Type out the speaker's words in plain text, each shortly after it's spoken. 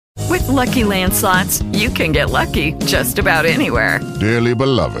Lucky Land Slots, you can get lucky just about anywhere. Dearly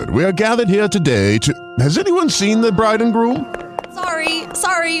beloved, we are gathered here today to... Has anyone seen the bride and groom?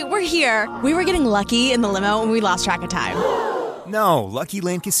 Sorry, we're here. We were getting lucky in the limo and we lost track of time. No, Lucky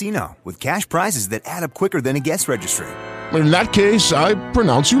Land Casino, with cash prizes that add up quicker than a guest registry. In that case, I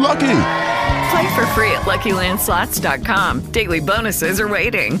pronounce you lucky. Play for free at LuckyLandSlots.com. Daily bonuses are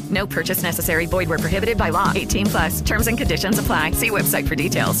waiting. No purchase necessary. Void where prohibited by law. 18+. Terms and conditions apply. See website for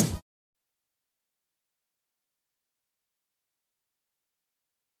details.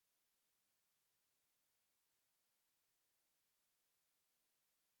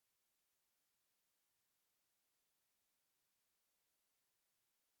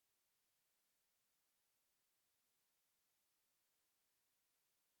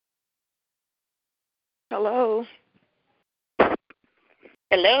 Hello.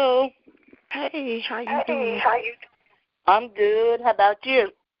 Hello. Hey, how you doing? I'm good. How about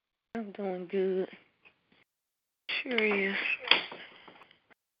you? I'm doing good. Sure is.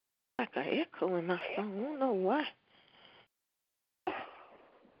 Like an echo in my phone. I don't know why.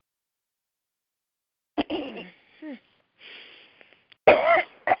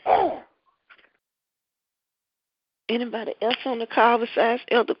 Anybody else on the call besides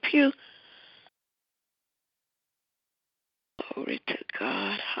Elder Pugh? Glory to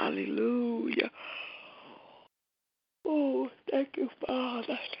God. Hallelujah. Oh, thank you, Father.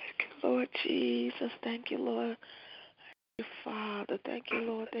 Thank you, Lord Jesus. Thank you, Lord. Thank you, Father. Thank you,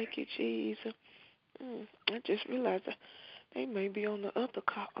 Lord. Thank you, Jesus. I just realized that they may be on the other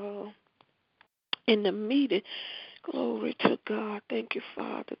call in the meeting. Glory to God. Thank you,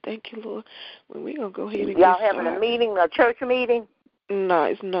 Father. Thank you, Lord. Well, we're going to go ahead and y'all get having started. a meeting, a church meeting? No,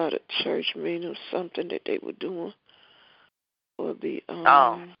 it's not a church meeting. It's something that they were doing for the,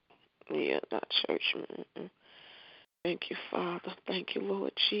 yeah, not church. Thank you, Father. Thank you,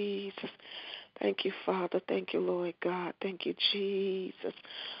 Lord Jesus. Thank you, Father. Thank you, Lord God. Thank you, Jesus.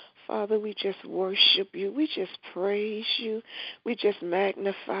 Father, we just worship you. We just praise you. We just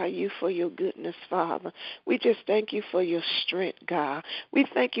magnify you for your goodness, Father. We just thank you for your strength, God. We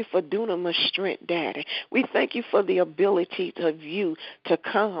thank you for dunamis strength, Daddy. We thank you for the ability of you to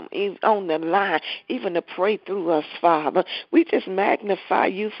come on the line, even to pray through us, Father. We just magnify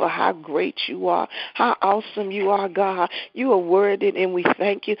you for how great you are, how awesome you are, God. You are worthy, and we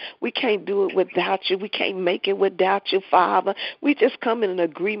thank you. We can't do it without you. We can't make it without you, Father. We just come in an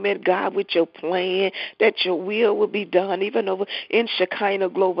agreement, God, with your plan, that your will will be done, even over in Shekinah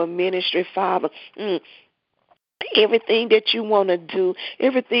Global Ministry, Father. Everything that you want to do,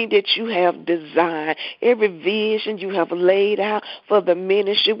 everything that you have designed, every vision you have laid out for the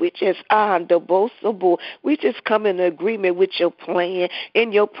ministry, we just we just come in agreement with your plan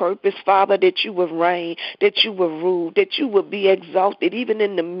and your purpose, Father, that you will reign, that you will rule, that you will be exalted even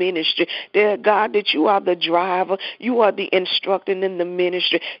in the ministry. Dear God, that you are the driver, you are the instructor in the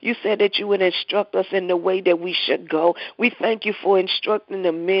ministry. You said that you would instruct us in the way that we should go. We thank you for instructing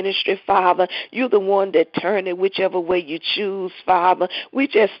the ministry, Father. You're the one that turned it whichever way you choose, Father. We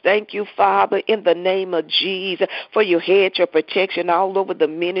just thank you, Father, in the name of Jesus, for your hedge of protection all over the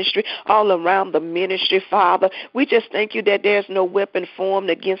ministry, all around the ministry, Father. We just thank you that there's no weapon formed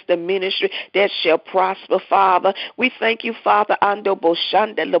against the ministry that shall prosper, Father. We thank you, Father, that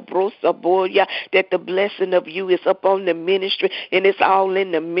the blessing of you is upon the ministry, and it's all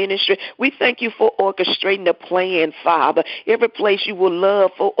in the ministry. We thank you for orchestrating the plan, Father. Every place you will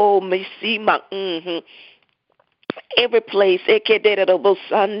love for, every place, every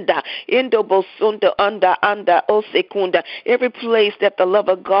place that the love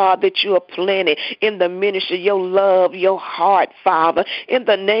of God that you are planted in the ministry, your love, your heart, Father, in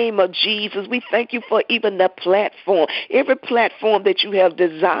the name of Jesus, we thank you for even the platform, every platform that you have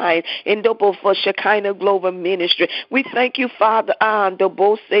designed in for Shekinah Global Ministry. We thank you, Father,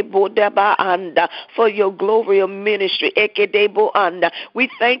 for your glorious ministry. We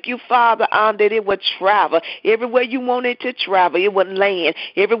thank you, Father, that it would travel everywhere you want it to travel. It would land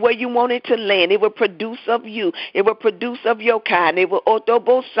everywhere you want it to land. It will produce of you. It will produce of your kind. It will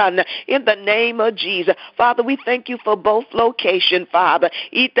in the name of Jesus. Father, we thank you for both locations, Father.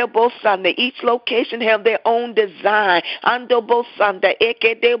 Each location have their own design.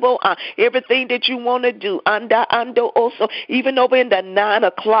 Everything that you want to do. Also, even over in the 9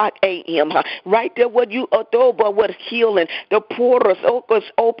 o'clock a.m. Right there what you with healing. The portals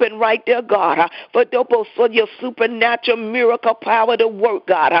open right there, God. For your supernatural miracle power to work,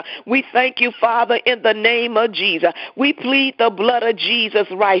 God. We thank you, Father, in the name of Jesus. We plead the blood of Jesus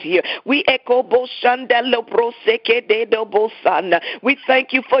right here. We echo we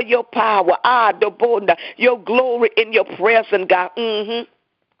thank you for your power, your glory in your presence, God.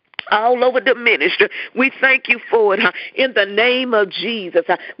 all over the ministry. We thank you for it in the name of Jesus.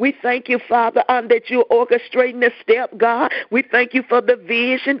 We thank you, Father, that you're orchestrating the step, God. We thank you for the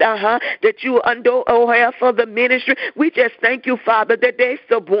vision that you have for the ministry. We just thank you, Father, that there's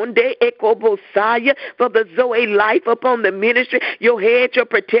Sabunde Ekobosaya for the Zoe life upon the ministry. Your hedge, your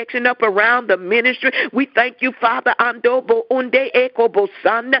protection up around the ministry. We thank you, Father, Andobo Unde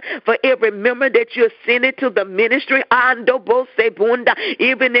Ekobosanda for every member that you're sending to the ministry. Andobo Sebunda,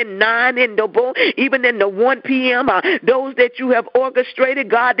 even in 9 in the even in the 1 p.m. Those that you have orchestrated,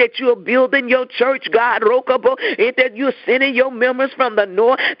 God, that you are building your church, God, Rokabo, and that you're sending your members from the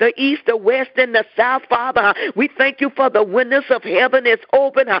north, the east, the west, and the south, Father. We thank you for the windows of heaven is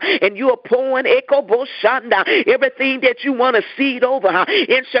open, and you are pouring Ekobo Shanda, everything that you want to seed over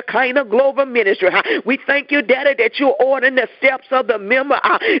in Shekinah Global Ministry. We thank you, Daddy, that you're ordering the steps of the member,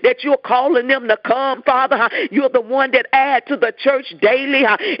 that you're calling them to come, Father. You're the one that add to the church daily,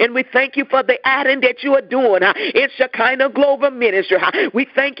 and we thank you for the adding that you are doing in Shekinah Global Ministry. We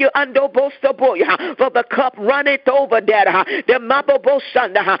thank you, Andobostaboya, for the cup runneth over, Daddy. The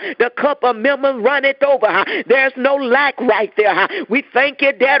Mabobosanda, the cup of members runneth over. There's no lack right there. We thank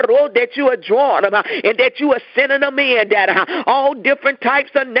you, Daddy, that you are drawing them and that you are sending them in, Daddy. All different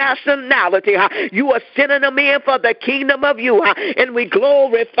types of nationality. You are sending them in for the kingdom of you, and we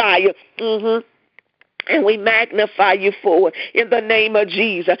glorify you. And we magnify you for it in the name of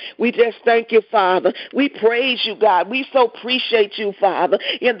Jesus. We just thank you, Father. We praise you, God. We so appreciate you, Father,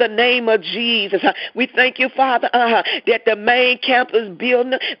 in the name of Jesus. We thank you, Father, that the main campus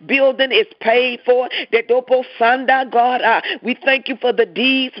building is paid for. That Dopo Sanda, God, we thank you for the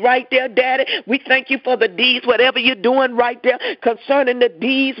deeds right there, Daddy. We thank you for the deeds, whatever you're doing right there concerning the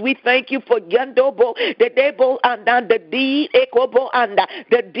deeds. We thank you for Yandobo, that they both under the deed, Ekobo under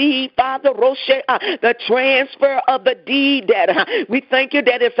the deed, Father Roche, the transfer of the deed, that we thank you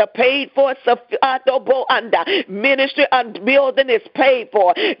that it's a paid for ministry and building is paid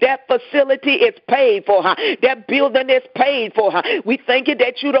for. That facility is paid for. That building is paid for. We thank you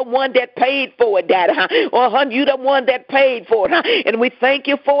that you're the one that paid for it, Dad. You the one that paid for it. And we thank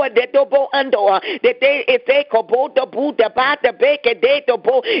you for it that they if they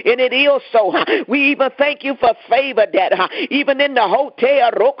and it is so. We even thank you for favor, Dad. Even in the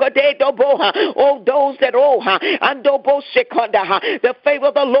hotel, oh, those that the favor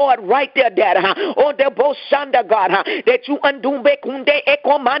of the Lord right there, Dad. Oh, the Boshanda, God, that you undo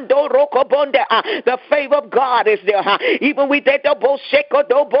the favor of God is there. Even we did the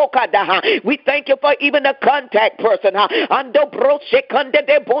we thank you for even the contact person. The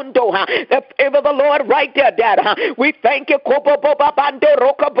favor of the Lord right there, Dad. We thank you.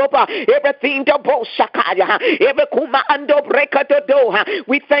 Everything to every kuma ando breaker to do.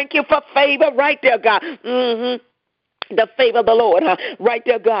 We thank you for favor right there, God. The favor of the Lord, right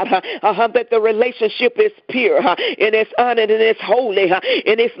there, God, that the relationship is pure, and it's honored, and it's holy,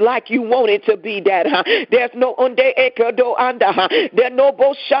 and it's like you want it to be, Dad. There's no unde ekedo anda, there's no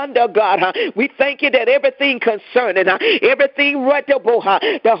boshanda, God. We thank you that everything concerning, everything right there,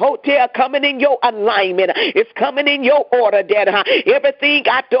 the hotel coming in your alignment, it's coming in your order, Dad. Everything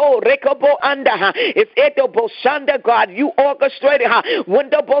ato rekabo anda, it's eto boshanda, God. You orchestrated, when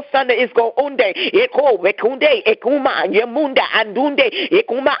the boshanda is go unde eko wekunde ekuma. Yemunda andunde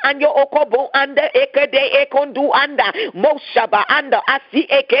ekuma anyo okobo anda ekede ekondu anda moshaba anda asi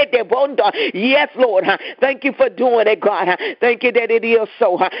ekede bonda. Yes, Lord. Thank you for doing it, God. Thank you that it is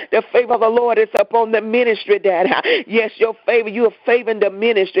so. The favor of the Lord is upon the ministry, Dad. Yes, your favor. You are favoring the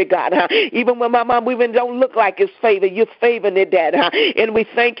ministry, God. Even when my mom even don't look like it's favor, you're favoring it, Dad. And we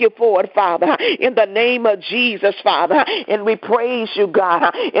thank you for it, Father. In the name of Jesus, Father. And we praise you,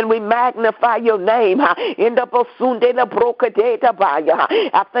 God. And we magnify your name. In the I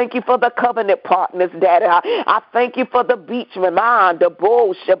thank you for the covenant partners, Daddy. I thank you for the beachman, the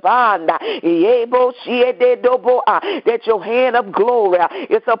bo shabanda, that your hand of glory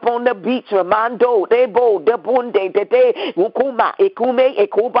is upon the beachman, mando, debo, debunde, de ukuma, ekume,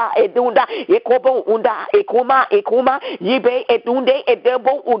 ekuba, edunda, ekobo, unda, ekuma, yibe, edunde,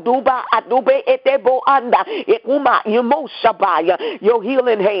 edebo, uduba, adube, etebo, anda, ekuma, yemo shabaya, your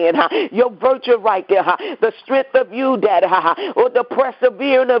healing hand, your virtue right there, the strength of you, Dad, or the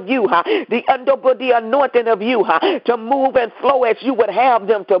persevering of you, the anointing of you, to move and flow as you would have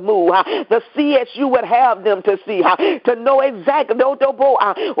them to move, to see as you would have them to see, to know exactly your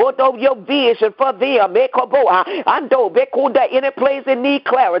vision for them. Any place in need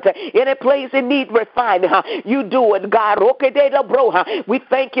clarity, any place in need refining, you do it, God. We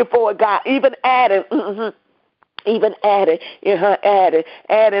thank you for it, God. Even adding. Even adding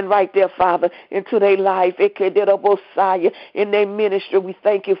right there, Father, into their life, in their ministry. We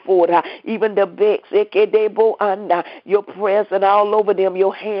thank you for it. Even the Becks, your presence all over them,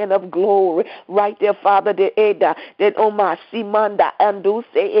 your hand of glory, right there, Father, that Simanda Andu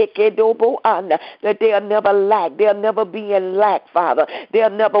that they'll never lack, they'll never be in lack, Father. They'll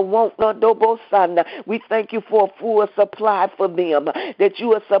never want no dobo sanda. We thank you for a full supply for them, that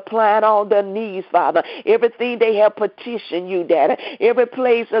you are supplying all their needs, Father. Everything they have petitioned you, Daddy. Every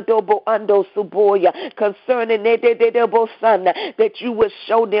place adobo ando suboya concerning that you will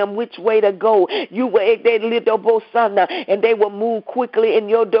show them which way to go. You will and they will move quickly in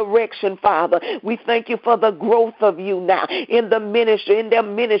your direction, Father. We thank you for the growth of you now in the ministry, in their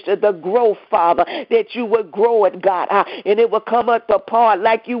ministry, the growth, Father, that you will grow it, God, and it will come up apart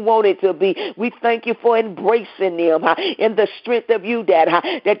like you want it to be. We thank you for embracing them in the strength of you, Dad,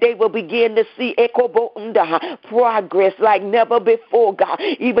 that they will begin to see progress like never before, God,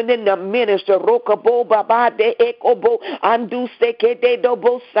 even in the ministry.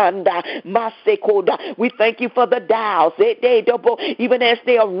 We thank you for the dials, even as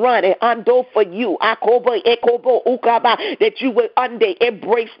they are running for you, that you will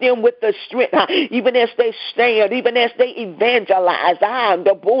embrace them with the strength, even as they stand, even as they evangelize, that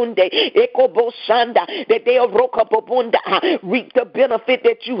they'll reap the benefit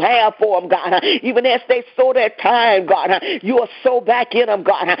that you have for them, God, even as they sow their time, God. You are so back in them,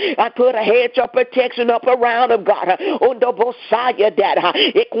 God. I put a hedge of protection up around them, God. On the Bosaya, Dad.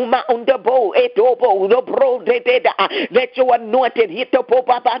 On the bow, the bro, let your anointing hit the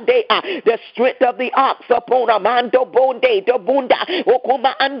Bobabande, the strength of the ox upon a mando bonde, the bunda,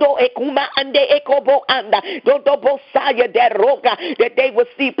 Okuma ando, Ekuma ande, Ekobo anda, the Bosaya, that roga, that they will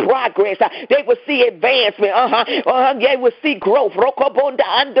see progress, they will see advancement, they will see growth, Rokobonda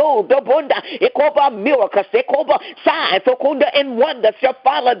ando, the bunda, Ekoba miracles, Ekoba signs, Okunda and wonders shall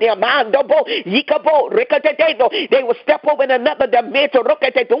follow them, Andobo, Yikabo, Rekatedo, they will step over in another dimension,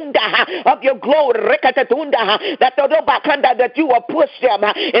 Rokatunda, of your glory, Rekatunda, that you will push them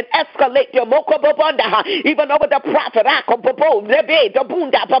and escalate them, Mokobabunda, even over the prophet, Akobobo, Lebe, the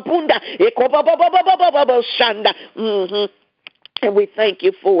Bunda, Babunda, Ekobababababababa, Shanda. And we thank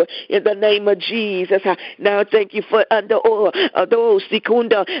you for it in the name of Jesus. Now thank you for those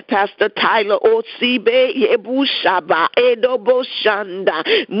Sikunda, Pastor Tyler Osibe Ebushaba Edobo Shanda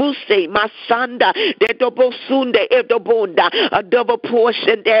Muse Masanda Dedobo Sunde Edobonda, a double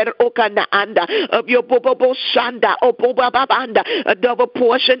portion there Okana anda of your Bobo Shanda Opobabanda, a double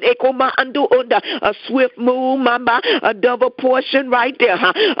portion Ekoma Andu Onda, a swift move, Mama, a double portion right there,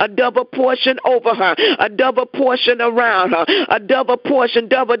 a double portion over her, a double portion around her, a double portion,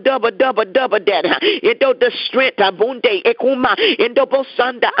 double that. Endo the strength, abunde, ekuma, endo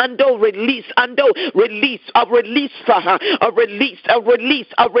bosanda, ando release for her, a release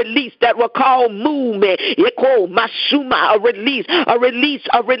that will call movement. Eko mashuma, a release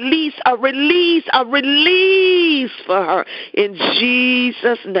for her in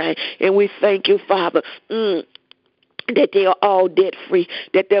Jesus' name. And we thank you, Father. That they are all debt-free,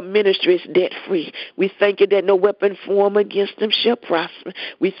 that their ministry is debt-free. We thank you that no weapon formed against them shall prosper.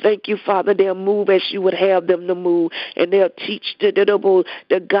 We thank you, Father, they'll move as you would have them to move, and they'll teach the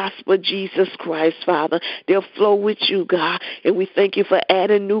gospel of Jesus Christ, Father. They'll flow with you, God, and we thank you for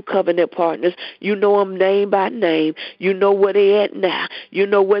adding new covenant partners. You know them name by name. You know where they're at now. You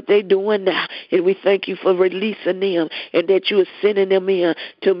know what they're doing now, and we thank you for releasing them, and that you are sending them in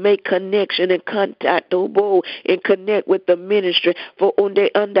to make connection and contact, and connect with the ministry for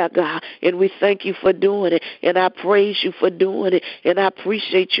under God, and we thank you for doing it, and I praise you for doing it, and I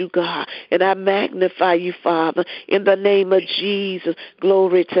appreciate you, God, and I magnify you, Father, in the name of Jesus.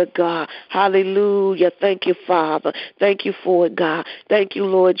 Glory to God. Hallelujah. Thank you, Father. Thank you for it, God. Thank you,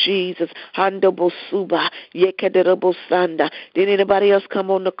 Lord Jesus. Handabosuba, yekedabosanda. Did anybody else come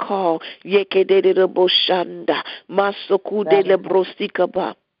on the call? Yekedabosanda, masokude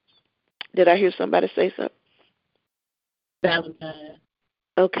lebrostikaba. Did I hear somebody say something? Valentine.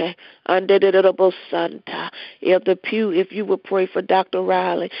 Okay. Under Santa. Elder Pugh, if you would pray for Dr.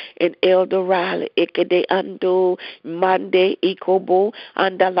 Riley and Elder Riley. Ekede ando, mande ikobo,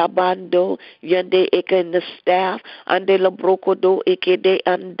 anda labando, yande eke and the staff, ande la brocodo, ekede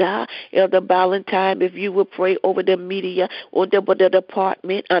anda. Elder Valentine, if you would pray over the media, or the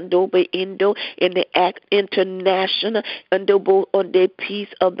department, ando be indo, in the act international, ando on the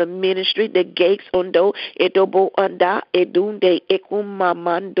piece of the ministry, the gates ondo, edobo anda, edunde ekumama.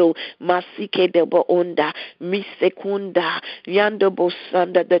 Mando, Masike Debo Onda, Misekunda, Yandabo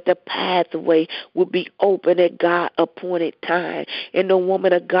Sunda, that the pathway will be open at God appointed time. And the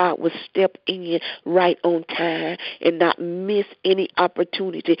woman of God will step in right on time and not miss any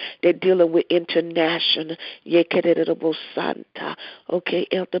opportunity. They're dealing with international. Santa. Okay,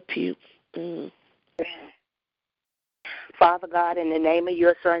 Elder Pugh. Father God, in the name of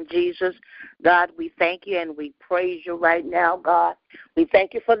your Son, Jesus, God, we thank you and we praise you right now, God. We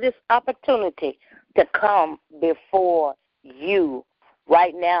thank you for this opportunity to come before you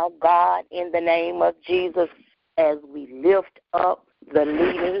right now, God, in the name of Jesus, as we lift up the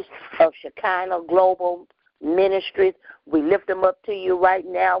leaders of Shekinah Global Ministries. We lift them up to you right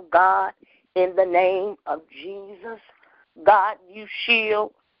now, God, in the name of Jesus. God, you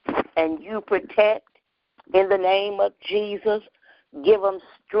shield and you protect. In the name of Jesus, give them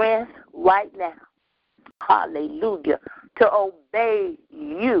strength right now. Hallelujah. To obey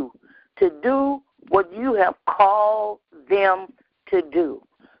you, to do what you have called them to do.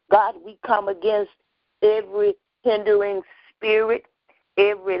 God, we come against every hindering spirit,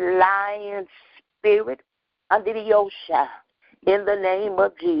 every lying spirit under the ocean. In the name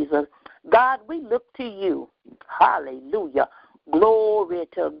of Jesus. God, we look to you. Hallelujah. Glory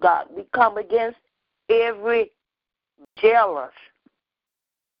to God. We come against every jealous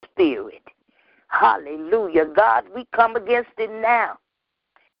spirit. Hallelujah. God, we come against it now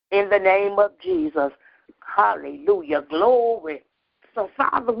in the name of Jesus. Hallelujah. Glory. So,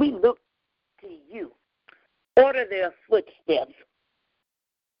 Father, we look to you. Order their footsteps.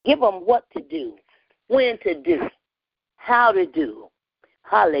 Give them what to do, when to do, how to do.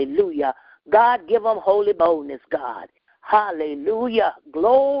 Hallelujah. God, give them holy boldness, God. Hallelujah.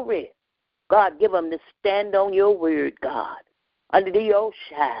 Glory. God, give them to stand on your word, God, under the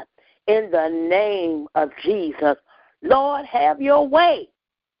ocean, in the name of Jesus. Lord, have your way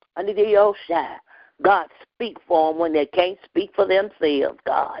under the ocean. God, speak for them when they can't speak for themselves,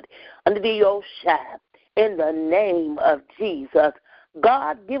 God, under the ocean, in the name of Jesus.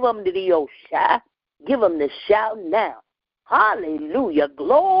 God, give them to the ocean. Give them the shout now. Hallelujah.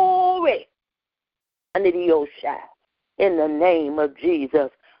 Glory under the ocean, in the name of Jesus.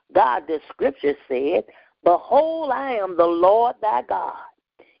 God, the scripture said, behold, I am the Lord thy God.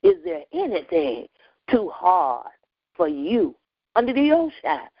 Is there anything too hard for you under the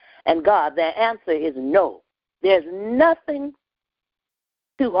ocean? And God, the answer is no. There's nothing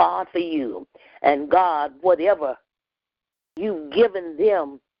too hard for you. And God, whatever you've given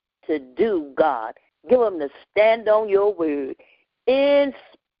them to do, God, give them to stand on your word in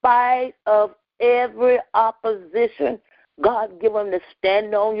spite of every opposition. God, give them to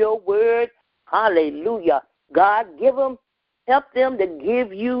stand on your word. Hallelujah. God, help them to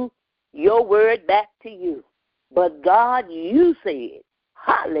give you your word back to you. But God, you said,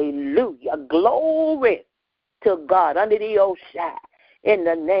 hallelujah, glory to God under the ocean, in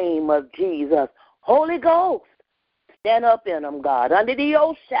the name of Jesus. Holy Ghost, stand up in them, God, under the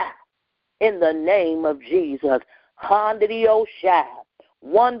ocean, in the name of Jesus. Under the ocean,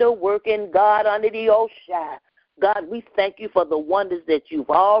 wonder-working God under the ocean. God, we thank you for the wonders that you've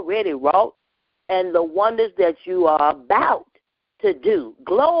already wrought and the wonders that you are about to do.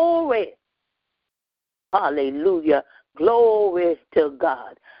 Glory. Hallelujah. Glory to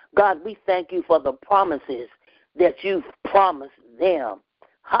God. God, we thank you for the promises that you've promised them.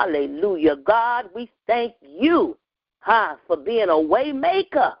 Hallelujah. God, we thank you for being a way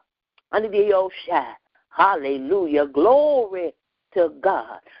maker under the ocean. Hallelujah. Glory to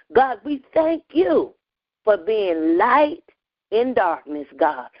God. God, we thank you for being light in darkness,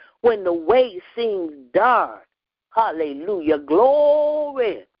 God, when the way seems dark. Hallelujah.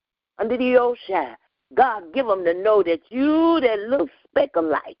 Glory under the ocean. God, give them to know that you, that little speck of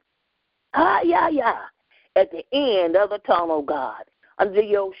light, at the end of the tunnel, God, under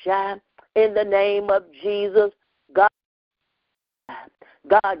the ocean, in the name of Jesus, God,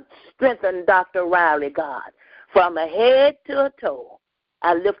 strengthen Dr. Riley, God, from a head to a toe.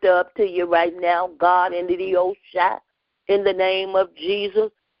 I lift her up to you right now, God, into the ocean, in the name of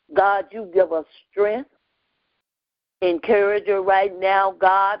Jesus. God, you give us strength. Encourage her right now,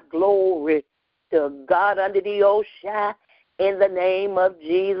 God. Glory to God under the ocean, in the name of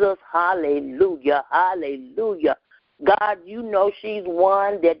Jesus. Hallelujah, hallelujah. God, you know she's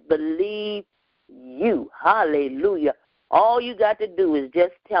one that believes you. Hallelujah. All you got to do is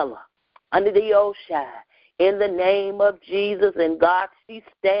just tell her under the ocean, in the name of Jesus. And God, she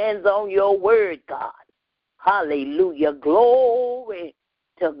stands on your word, God. Hallelujah. Glory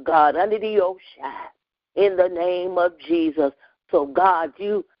to God under the ocean, in the name of Jesus. So, God,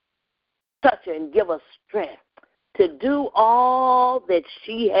 you touch her and give her strength. to do all that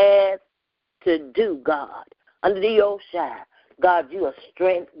she has to do, God. Under the Oshai, God, you a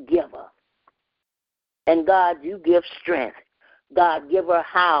strength giver. And God, you give strength. God, give her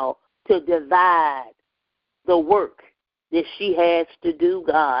how to divide the work that she has to do,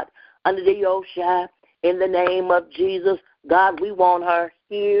 God. Under the Oshai, in the name of Jesus, God, we want her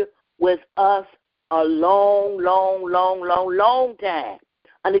here with us a long time.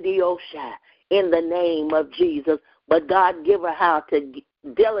 Under the Oshai, in the name of Jesus. But God, give her how to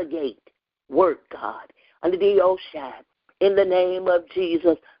delegate work, God. Under the Oshai, in the name of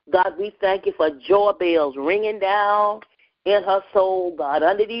Jesus. God, we thank you for joy bells ringing down in her soul, God.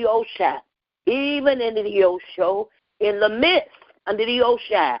 Under the Oshai, even into the Osho, in the midst, under the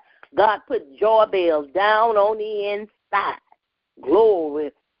Oshai, God, put joy bells down on the inside.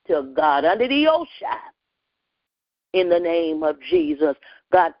 Glory to God. Under the Oshai, in the name of Jesus.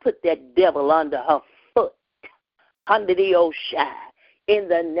 God, put that devil under her foot. Under the Oshai, in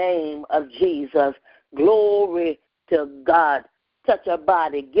the name of Jesus. Glory to God. Touch her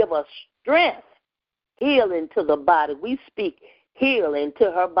body. Give her strength. Healing to the body. We speak healing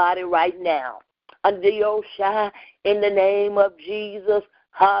to her body right now. Under the Oshai, in the name of Jesus.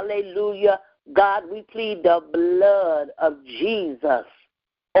 Hallelujah. God, we plead the blood of Jesus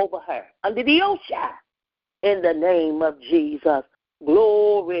over her. Under the Oshai, in the name of Jesus.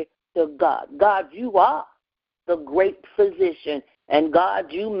 Glory to God. God, you are the great physician. And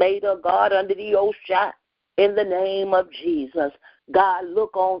God, you made her, God, under the Oshai, in the name of Jesus. God,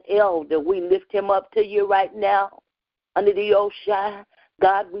 look on Elder. We lift him up to you right now. Under the Oshai,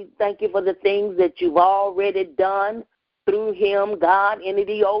 God, we thank you for the things that you've already done through him, God, under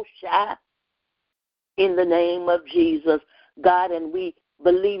the Oshai, in the name of Jesus. God, and we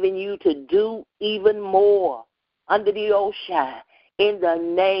believe in you to do even more under the Oshai, in the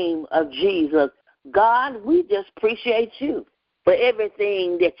name of Jesus. God, we just appreciate you for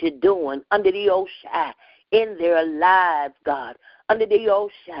everything that you're doing under the Oshai in their lives, God. Under the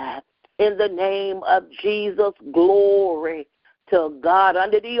Oshai, in the name of Jesus, glory to God.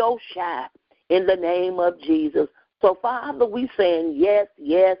 Under the Oshai, in the name of Jesus. So, Father, we saying yes,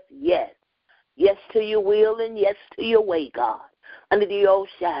 yes, yes. Yes to your will and yes to your way, God. Under the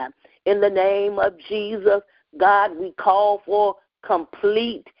Oshai, in the name of Jesus, God, we call for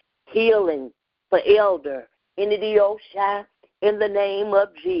complete healing for Elder. Under the Oshai, in the name of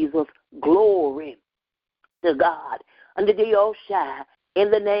Jesus, glory to God. Under the Oshai,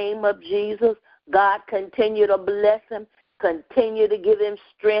 in the name of Jesus, God, continue to bless him. Continue to give him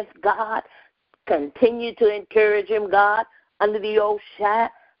strength, God. Continue to encourage him, God. Under the Oshai,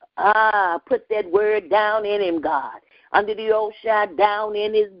 put that word down in him, God. Under the Oshai, down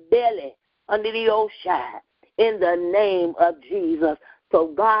in his belly. Under the Oshai, in the name of Jesus.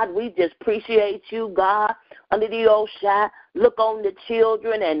 So, God, we just appreciate you, God. Under the Oshai, look on the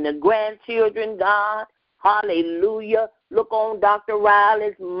children and the grandchildren, God. Hallelujah. Look on Dr.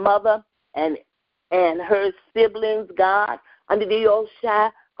 Riley's mother and her siblings, God. Under the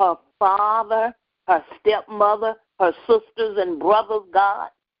Oshai, her father, her stepmother, her sisters and brothers, God.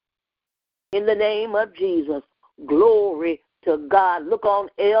 In the name of Jesus, glory to God. Look on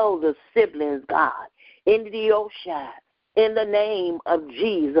elder siblings, God. Into the Oshai, in the name of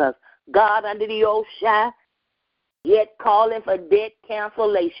Jesus. God, under the Oshai, yet calling for debt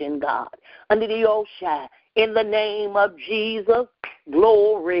cancellation, God. Under the Oshai, in the name of Jesus,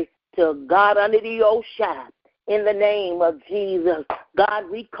 glory to God. Under the Oshai, in the name of Jesus, God,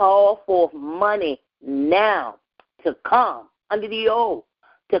 we call for money now to come under the O,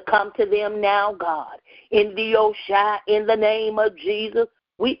 to come to them now, God. In the Oshai, in the name of Jesus,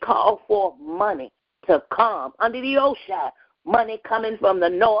 we call for money to come under the Oshai. Money coming from the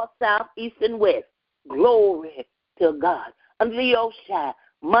north, south, east, and west. Glory to God. Under the Oshai,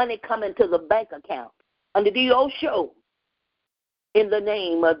 money coming to the bank account. Under the Osho, in the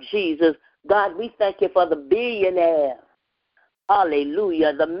name of Jesus, God, we thank you for the billionaires.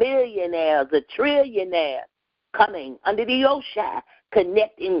 Hallelujah. The millionaires, the trillionaires coming under the Oshai,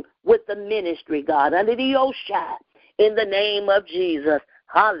 connecting with the ministry, God. Under the Oshai, in the name of Jesus.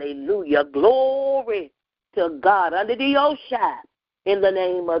 Hallelujah. Glory to God. Under the Oshai, in the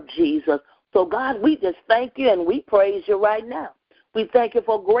name of Jesus. So, God, we just thank you and we praise you right now. We thank you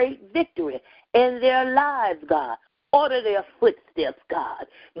for great victory in their lives, God. Order their footsteps, God.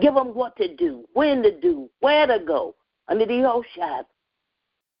 Give them what to do, when to do, where to go. Under the Oshai,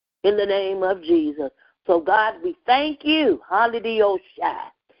 in the name of Jesus. So, God, we thank you. Hallelujah.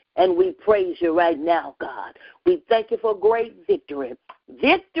 And we praise you right now, God. We thank you for great victory.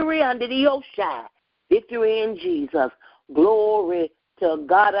 Victory under the Oshai. Victory in Jesus. Glory to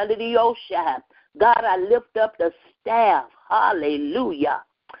God under the Oshai. God, I lift up the staff. Hallelujah.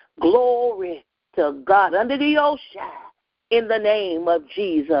 Glory to God. Under the ocean, in the name of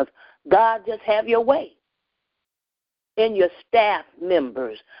Jesus. God, just have your way in your staff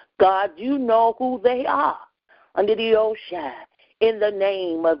members. God, you know who they are. Under the ocean, in the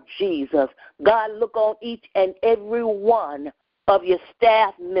name of Jesus. God, look on each and every one of your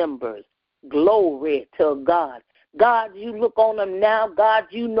staff members. Glory to God. God, you look on them now. God,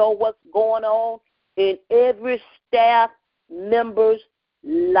 you know what's going on in every staff member's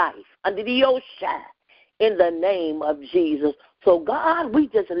life. Under the ocean, in the name of Jesus. So, God, we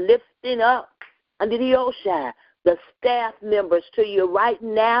just lifting up under the ocean the staff members to you right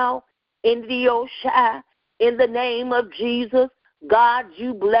now in the ocean, in the name of Jesus. God,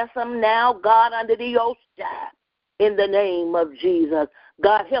 you bless them now, God, under the ocean, in the name of Jesus.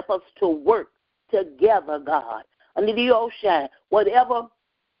 God, help us to work together, God, under the ocean, whatever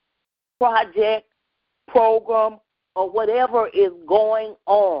project, program, or whatever is going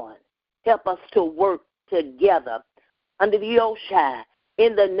on, help us to work together under the ocean,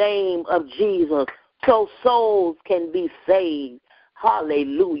 in the name of Jesus, so souls can be saved.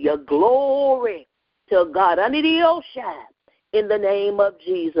 Hallelujah. Glory to God. Under the ocean, in the name of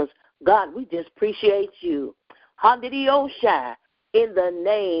Jesus. God, we just appreciate you. Under the ocean, in the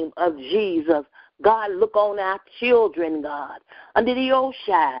name of Jesus. God, look on our children, God. Under the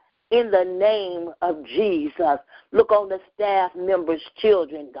ocean, in the name of Jesus. Look on the staff members'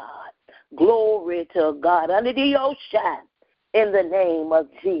 children, God. Glory to God. Under the ocean, in the name of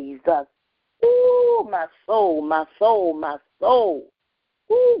Jesus. Ooh, my soul, my soul, my soul.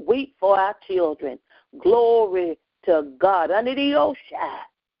 Ooh, weep for our children. Glory to God. Under the ocean,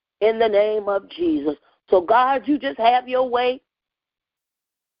 in the name of Jesus. So, God, you just have your way.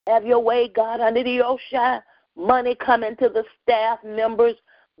 Have your way, God, under the ocean. Money coming to the staff members.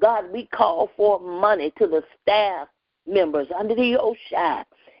 God, we call for money to the staff members under the ocean.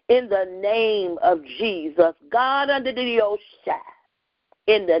 In the name of Jesus. God, under the ocean.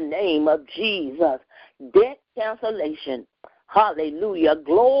 In the name of Jesus. Debt cancellation. Hallelujah.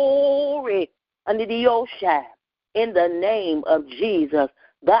 Glory under the ocean. In the name of Jesus.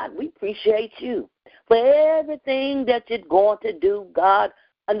 God, we appreciate you for everything that you're going to do, God,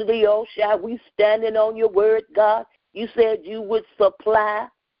 under the ocean. We standing on your word, God. You said you would supply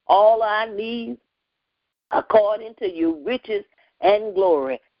all our needs according to your riches and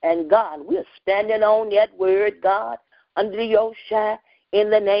glory. And God, we're standing on that word, God, under the ocean,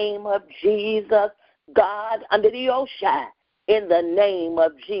 in the name of Jesus. God, under the ocean, in the name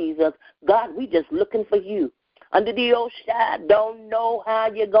of Jesus. God, we just looking for you. Under the ocean, don't know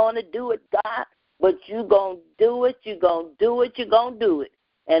how you're going to do it, God, but you're going to do it, you're going to do it, you're going to do it.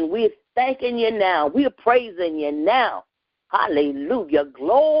 And we're thanking you now. We're praising you now. Hallelujah.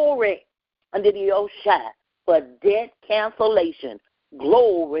 Glory under the ocean for debt cancellation.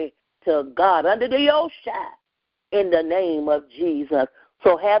 Glory to God under the ocean in the name of Jesus.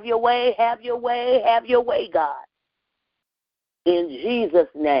 So have your way, have your way, have your way, God. In Jesus'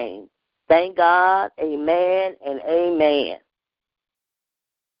 name. Thank God. Amen and amen.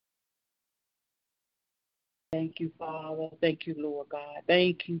 Thank you, Father. Thank you, Lord God.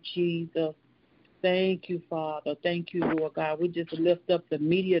 Thank you, Jesus. Thank you, Father. Thank you, Lord God. We just lift up the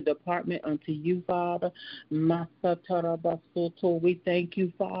media department unto you, Father. We thank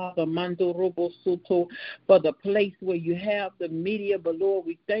you, Father, for the place where you have the media, but Lord,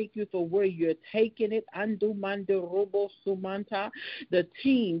 we thank you for where you're taking it. The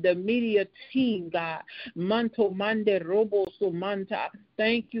team, the media team, God.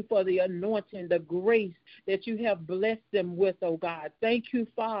 Thank you for the anointing, the grace that you have blessed them with, oh God. Thank you,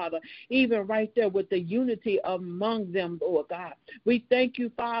 Father, even right there with the unity among them, Lord God. We thank you,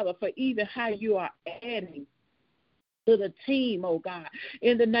 Father, for even how you are adding to the team, oh God,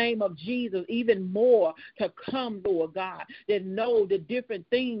 in the name of Jesus, even more to come, Lord God, that know the different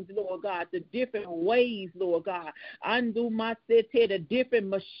things, Lord God, the different ways, Lord God, the different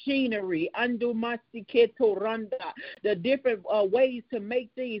machinery, the different ways to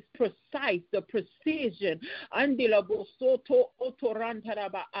make things precise, the precision.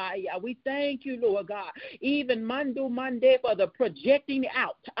 We thank you, Lord God, even Mandu Mande for the projecting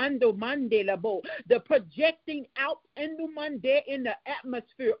out, the projecting out in the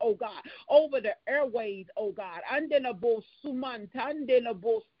atmosphere, oh God, over the airways, oh God.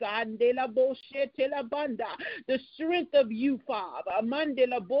 The strength of you, Father.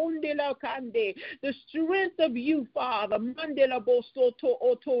 The strength of you, Father.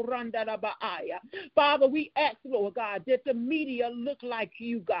 Father, we ask, Lord God, that the media look like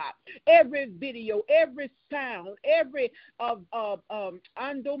you, God. Every video, every sound, every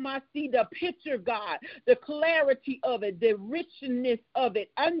the picture, God, the clarity of it, the richness of it,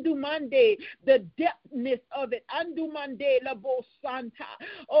 the depthness of it,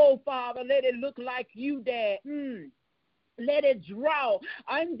 oh Father, let it look like you, Dad. Let it draw.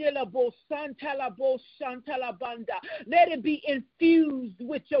 Let it be infused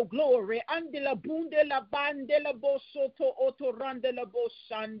with your glory.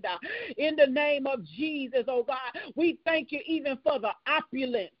 In the name of Jesus, oh God, we thank you even for the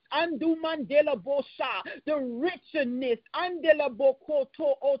opulence. The richness,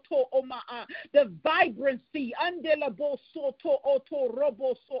 the vibrancy,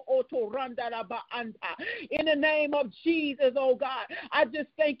 in the name of Jesus, oh God, I just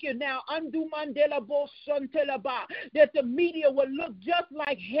thank you now, that the media will look just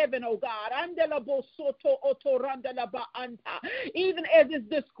like heaven, oh God, even as it's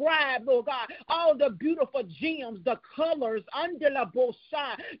described, oh God, all the beautiful gems, the colors,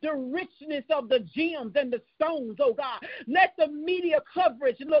 the richness of the gems and the stones, oh God. Let the media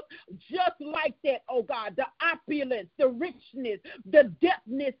coverage look just like that, oh God. The opulence, the richness, the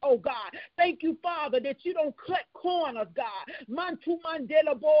depthness, oh God. Thank you, Father, that you don't cut corners, God. Mantu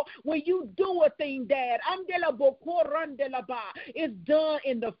mandela bo, when you do a thing, Dad, andela bo korandela ba, it's done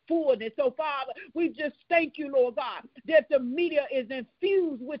in the fullness. So, Father, we just thank you, Lord God, that the media is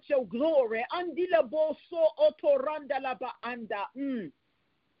infused with your glory. Andila bo so otorandela ba anda.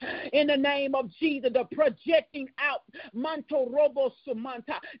 In the name of Jesus, the projecting out manto robo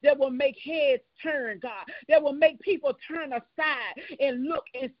sumanta that will make heads turn, God, that will make people turn aside and look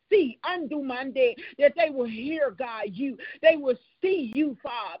and see andumande, that they will hear, God, you, they will see you,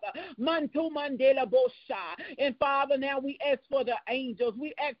 Father. Manto mandela bosha. And Father, now we ask for the angels.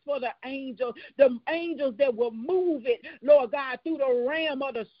 We ask for the angels that will move it, Lord God, through the realm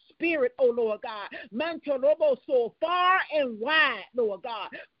of the Spirit, oh Lord God. Manto robo so far and wide, Lord God.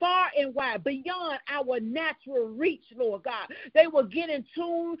 Far and wide, beyond our natural reach, Lord God. They will get in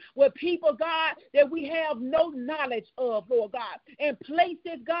tune with people, God, that we have no knowledge of, Lord God, and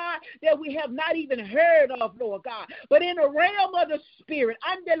places, God, that we have not even heard of, Lord God. But in the realm of the Spirit,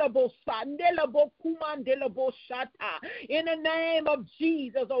 in the name of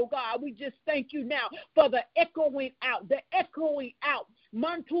Jesus, oh God, we just thank you now for the echoing out.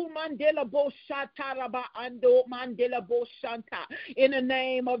 Mantu mandela bo shataraba ando mandela bo shanta. In the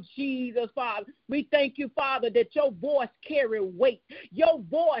name of Jesus, Father, we thank you, Father, that your voice carry weight. Your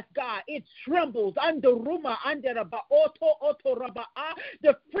voice, God, it trembles under ruma under the auto raba.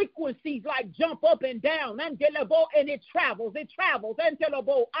 The frequencies like jump up and down andela bo, and it travels andela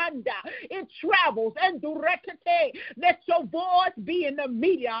bo anda. It travels and directe. Let your voice be in the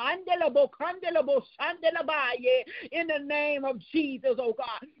media andela bo kandela bo shandela ba. In the name of Jesus, oh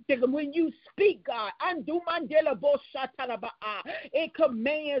God, when you speak, God, it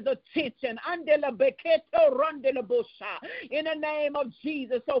commands attention. In the name of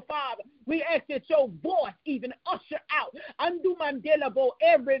Jesus, so Father, we ask that your voice even usher out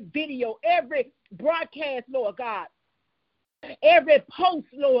every video, every broadcast, Lord God. Every post,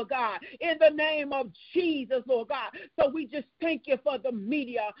 Lord God, in the name of Jesus, Lord God. So we just thank you for the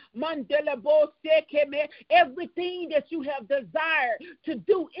media. Everything that you have desired to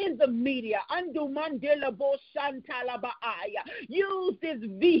do in the media. Use this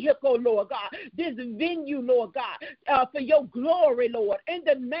vehicle, Lord God, this venue, Lord God, for your glory, Lord, in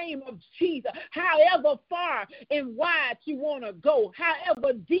the name of Jesus. However far and wide you want to go,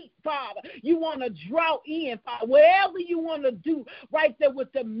 however deep, Father, you want to draw in, Father, wherever you want to do right there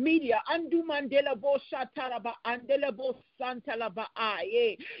with the media. In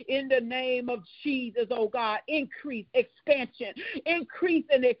the name of Jesus, oh God, increase, expansion, increase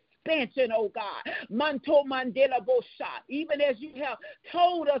and expansion, oh God. Manto mandela bosha. Even as you have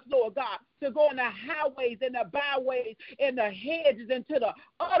told us, Lord God, to go in the highways and the byways and the hedges and to the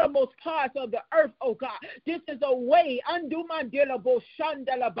uttermost parts of the earth, oh God. This is a way. Andu mandela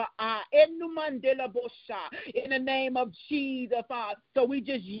boshandala ba'a. Enu mandela bosha. In the name of Jesus, Father. So we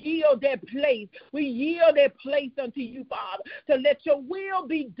just yield that place. We yield that place unto you, Father, to let your will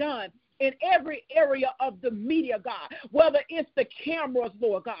be done in every area of the media, God, whether it's the cameras,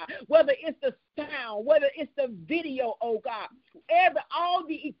 Lord God, whether it's the sound, whether it's the video, oh God, all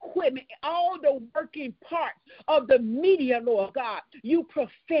the equipment, all the working parts of the media, Lord God. You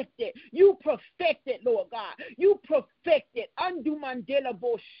perfect it. You perfect it, Lord God. You perfect it. Andu mandela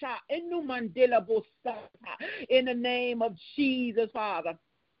bosha, enu mandela bosata. In the name of Jesus, Father.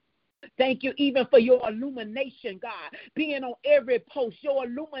 Thank you even for your illumination, God, being on every post, your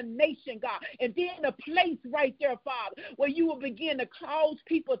illumination, God, and then a place right there, Father, where you will begin to cause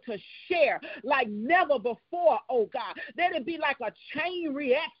people to share like never before, oh God. Let it be like a chain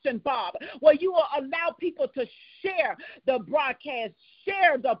reaction, Father, where you will allow people to share the broadcast,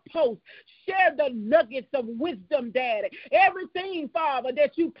 share the post, share the nuggets of wisdom, Daddy. Everything, Father,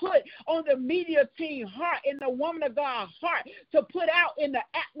 that you put on the media team heart and the woman of God's heart to put out in the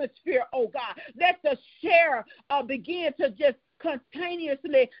atmosphere, oh God. Let the share begin to just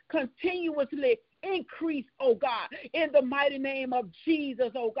continuously increase, oh God, in the mighty name of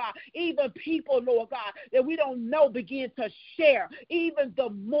Jesus, oh God. Even people, Lord God, that we don't know begin to share even the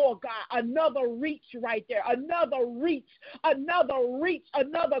more, God. Another reach right there, another reach,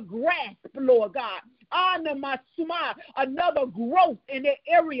 another grasp, Lord God. Another growth in the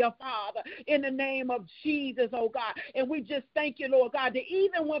area, Father, in the name of Jesus, oh God. And we just thank you, Lord God, that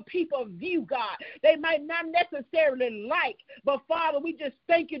even when people view, God, they might not necessarily like, but Father, we just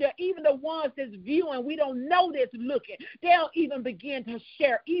thank you that even the ones that's viewing, we don't know that's looking, they'll even begin to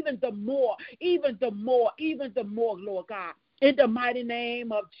share even the more, Lord God. In the mighty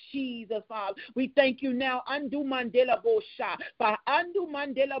name of Jesus, Father, we thank you now. Andu mandela bosha, for andu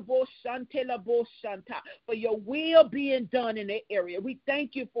mandela boshantela boshanta, for your will being done in the area. We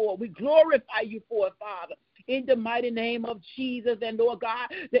thank you for it. We glorify you for it, Father. In the mighty name of Jesus, and Lord God,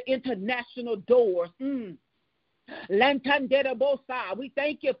 the international doors. We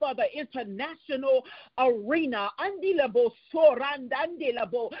thank you for the international arena.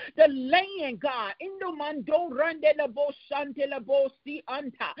 The land, God.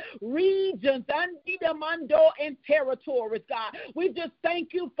 Regions and territories, God. We just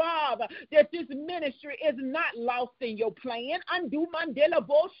thank you, Father, that this ministry is not lost in your plan.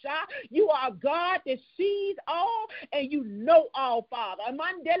 You are God that sees all and you know all, Father.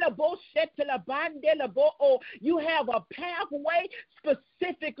 You have a pathway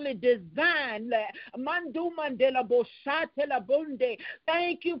specifically designed.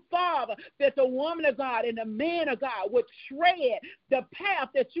 Thank you, Father, that the woman of God and the man of God would tread the path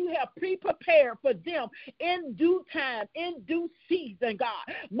that you have pre-prepared for them in due time, in due season, God.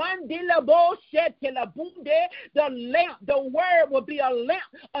 The word will be a lamp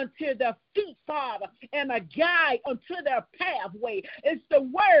unto their feet, Father, and a guide unto their pathway. It's the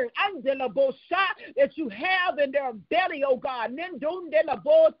word that you have in their belly, oh God.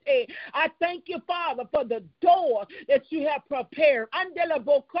 I thank you, Father, for the door that you have prepared.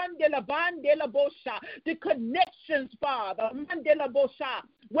 The connections, Father,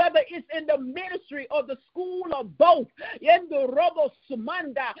 whether it's in the ministry or the school or both.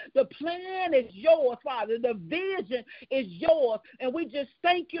 The plan is yours, Father. The vision is yours. And we just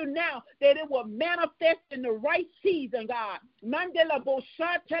thank you now that it will manifest in the right season, God. In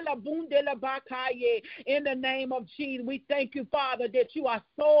the name of Jesus, we thank you, Father, that you are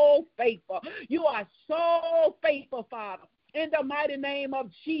so faithful. You are so faithful, Father. In the mighty name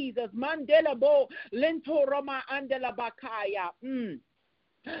of Jesus. Mandela bo lento roma andela bakaya.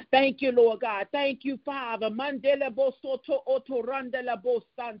 Thank you, Lord God. Thank you, Father. Mandela bosoto otorandela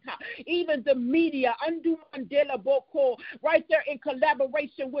bosanta. Even the media, Andu Mandela Boko, right there in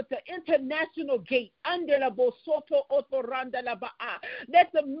collaboration with the International Gate, Andela bosoto otorandela baa.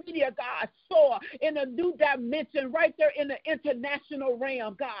 Let the media, God, soar in a new dimension right there in the international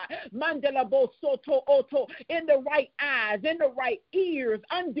realm, God. Mandela bosoto oto, in the right eyes, in the right ears,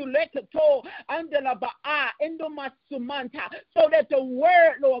 andulekato, andela baa, endomasumanta, so that the word,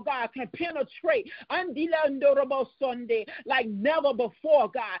 Lord God, can penetrate Sunday like never before,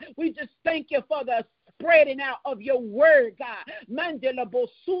 God. We just thank you for the spreading out of your word, God. In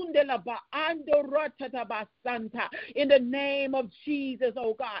the name of Jesus,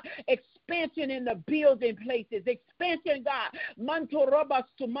 oh God. Expansion in the building places. Expansion, God.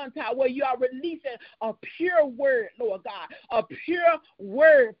 Where you are releasing a pure word, Lord God. A pure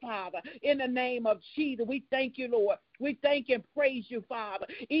word, Father. In the name of Jesus, we thank you, Lord. We thank and praise you, Father.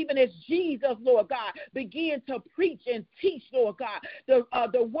 Even as Jesus, Lord God, began to preach and teach, Lord God.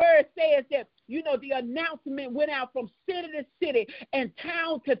 The word says that, you know, the announcement went out from city to city and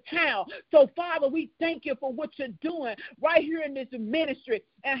town to town. So, Father, we thank you for what you're doing right here in this ministry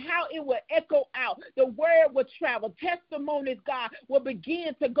and how it will echo out. The word will travel. Testimonies, God, will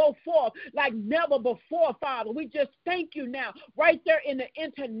begin to go forth like never before, Father. We just thank you now right there in the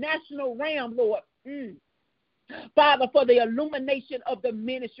international realm, Lord. Father, for the illumination of the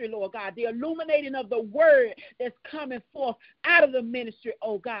ministry, Lord God, the illuminating of the word that's coming forth out of the ministry,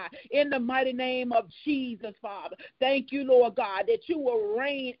 oh God, in the mighty name of Jesus, Father. Thank you, Lord God, that you will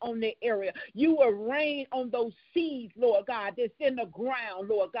reign on the area. You will reign on those seeds, Lord God, that's in the ground,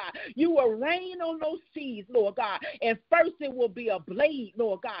 Lord God. You will reign on those seeds, Lord God. And first it will be a blade,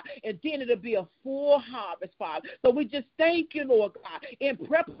 Lord God, and then it'll be a full harvest, Father. So we just thank you, Lord God. In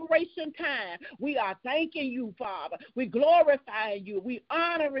preparation time, we are thanking you, Father. We glorifying you. We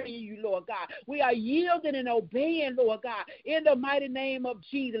honoring you, Lord God. We are yielding and obeying, Lord God. In the mighty name of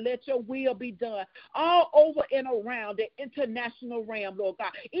Jesus, let your will be done all over and around the international realm, Lord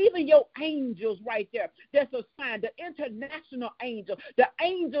God. Even your angels right there that's assigned, the international angel, the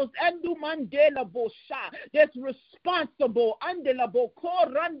angels that's responsible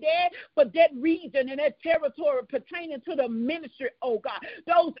for that region and that territory pertaining to the ministry, oh God.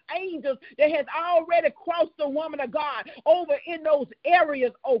 Those angels that has already crossed the woman of God over in those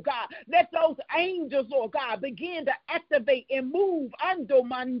areas, oh God. Let those angels, oh God, begin to activate and move under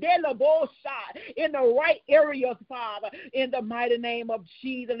Mandela Bosha in the right areas, Father, in the mighty name of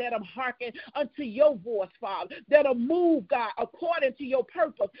Jesus. Let them hearken unto your voice, Father. Let them move, God, according to your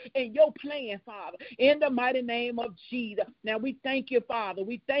purpose and your plan, Father, in the mighty name of Jesus. Now we thank you, Father.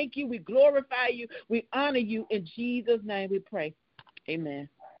 We thank you. We glorify you. We honor you. In Jesus' name we pray. Amen.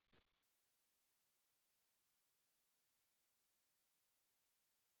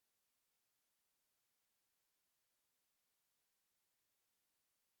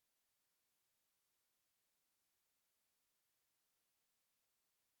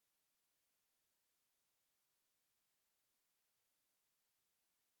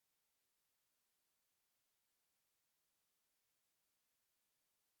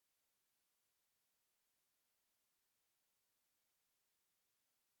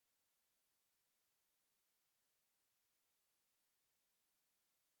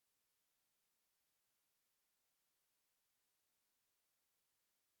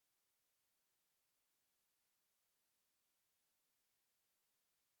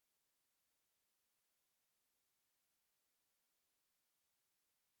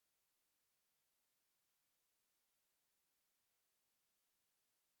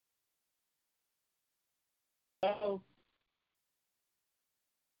 Oh.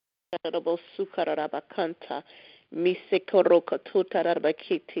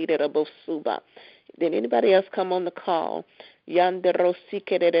 Did anybody else come on the call? Yandero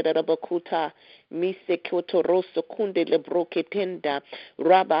sikererabakuta mise kotoroso kunde lebroketenda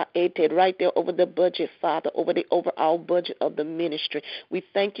raba ete right there over the budget, Father, over the overall budget of the ministry. We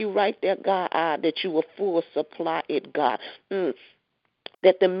thank you right there, God, that you will full supply it, God.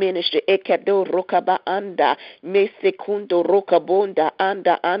 That the ministry ekado rokaba anda mesekundo rokabonda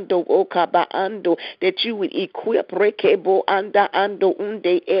anda ando okaba ando, that you would equip rekebo anda ando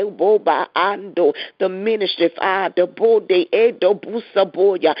unde elboba ando the ministry the bode edo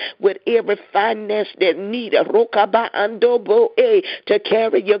busaboya with every finance that need a rokaba ando bo to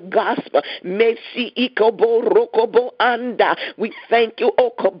carry your gospel. Mesi ikobo rokobo anda. We thank you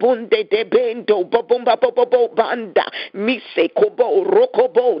okabunde de bendo babumba bobo banda mise kobo rokobo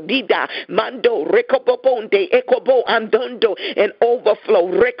dida mando rekobobonde ekobo andondo and overflow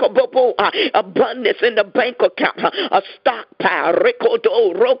rekobobo abundance in the bank account, a stockpile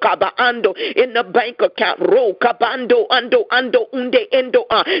rekodo rokaba ando in the bank account rokabando ando unde endo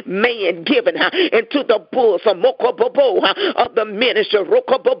man given into the bosom mokobobo of the ministry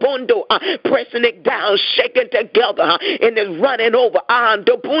rokobobondo pressing it down, shaking together and it's running over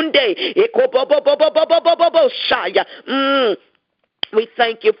ando bunde ekobobobobobobobobo shaya. We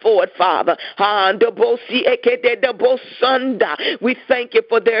thank you for it, Father. We thank you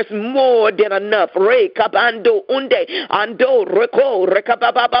for there's more than enough. Rekabando unde ando reko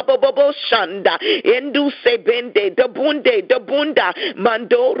rekababababo shanda endu sebende de bunda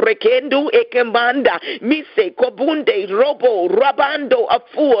mando rekendu ekemanda mise kobunde robo rabando a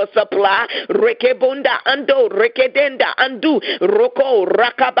full supply rekebunda ando rekedenda andu roko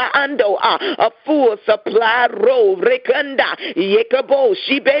rakaba ando a full supply ro rekanda yeka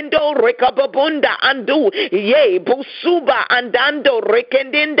shibendo rekababunda andu ye busuba andando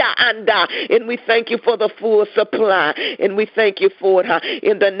rekendenda anda, and we thank you for the full supply, and we thank you for it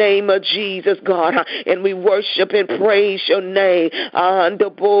in the name of Jesus, God, and we worship and praise your name.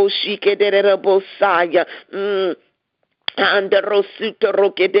 Ando bo shikederera bosaya. And the Rosuta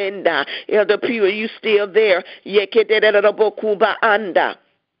Rokedenda, Elder Pure, you still there? Yekederera bokuba anda.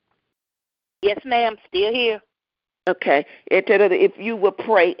 Yes, ma'am, still here. Okay, if you will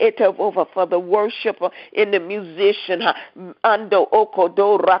pray over for the worshiper and the musician, Ando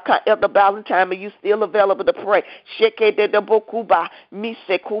Okodo Raka Elder Valentine, are you still available to pray? Sheke de Bokuba,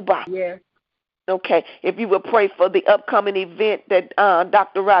 Mise Kuba. Yes. Okay, if you will pray for the upcoming event that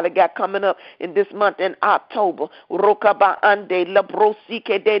Dr. Riley got coming up in this month in October.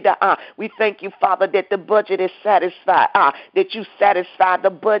 We thank you, Father, that the budget is satisfied, that you satisfy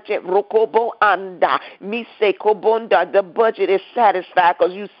the budget. The budget is satisfied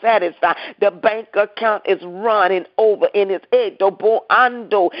because you satisfy. The bank account is running over in its head.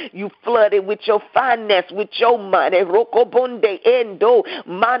 You flooded with your finance, with your money. Rokobonde endo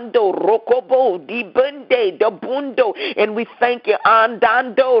mando rokobo. Di bunde the bundo, and we thank you,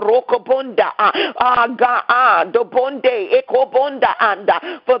 andando rokobunda, the bunde ekobunda anda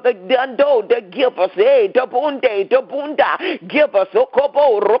for the dando, the givers, the bunde, the bunda, give us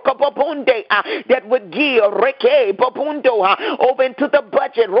okobo rokobonde that would give reke babundo over into the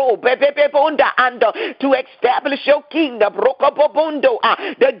budget roll, bebebunda anda to establish your kingdom, rokobobundo,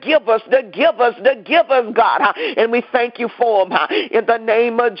 the givers, God, and we thank you for them in the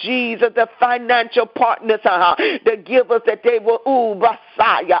name of Jesus, the financial partners, the givers that they will,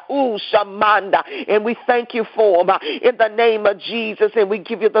 Basaya, Shamanda, and we thank you for them in the name of Jesus, and we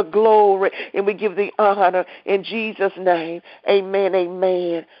give you the glory and we give the honor in Jesus' name. Amen,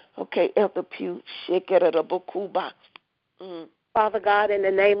 amen. Okay, Elder Pugh, shake it at a bokuba. Father God, in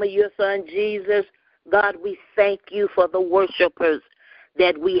the name of your Son Jesus, God, we thank you for the worshipers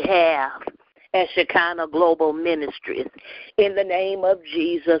that we have at Shekinah Global Ministries, in the name of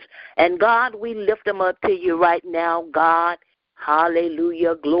Jesus. And God, we lift them up to you right now, God.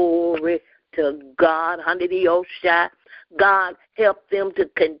 Hallelujah, glory to God. Under the Oshai, God, help them to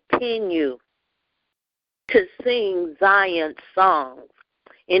continue to sing Zion songs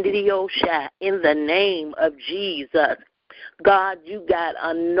into the Oshai, in the name of Jesus. God, you got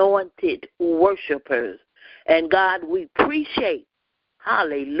anointed worshipers. And God, we appreciate,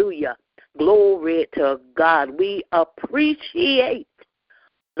 hallelujah, glory to God. We appreciate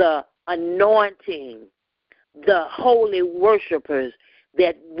the anointing, the holy worshipers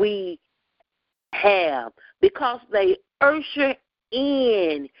that we have, because they usher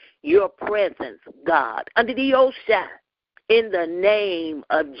in your presence, God, under the Oshai, in the name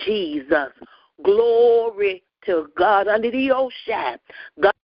of Jesus. Glory to God, under the Oshai.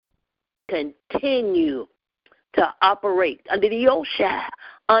 God, continue to operate under the Oshai,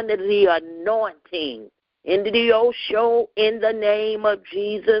 under the anointing, in the Osho, in the name of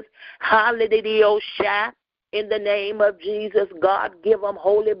Jesus. Hallelujah, Oshai, in the name of Jesus. God, give them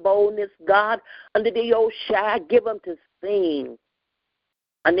holy boldness, God, under the Oshai. Give them to sing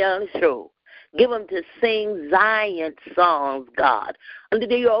on the show. Give them to sing Zion songs, God, under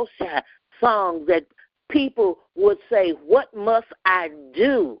the Oshai, songs that people would say, what must I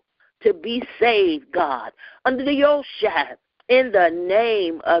do to be saved, God, under the Oshai, in the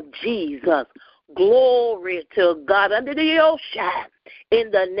name of Jesus. Glory to God, under the Oshai, in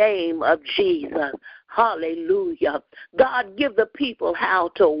the name of Jesus. Hallelujah. God, give the people how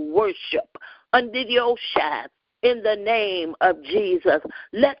to worship under the Oshai, in the name of Jesus.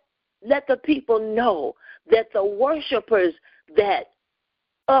 Let the people know that the worshipers that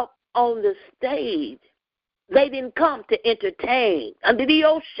up on the stage, they didn't come to entertain under the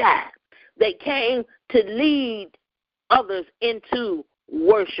Oshai. They came to lead others into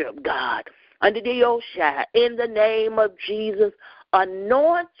worship, God. Under the Oshai, in the name of Jesus,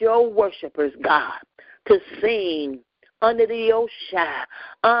 anoint your worshipers, God, to sing under the Oshai,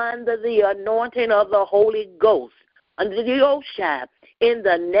 under the anointing of the Holy Ghost, under the Oshai, in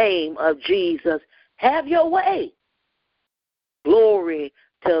the name of Jesus. Have your way. Glory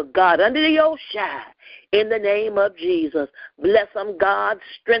to God, under the Oshai, in the name of Jesus. Bless them, God.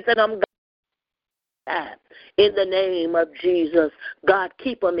 Strengthen them, God. In the name of Jesus, God,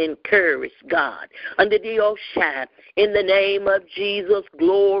 keep them encouraged, God. Under the Oshai, in the name of Jesus,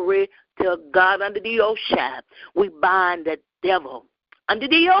 glory to God. Under the Oshai, we bind the devil. Under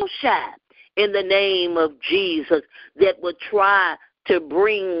the Oshai, in the name of Jesus, that would try to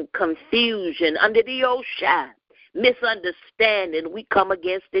bring confusion. Under the Oshai, misunderstanding, we come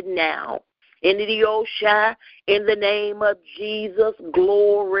against it now. In the Oshai, in the name of Jesus,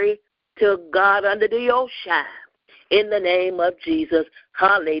 glory to God, under the Oshai, in the name of Jesus.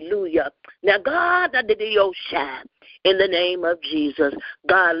 Hallelujah. Now, God, under the Oshai, in the name of Jesus,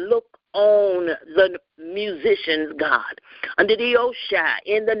 God, look on the musicians, God, under the Oshai,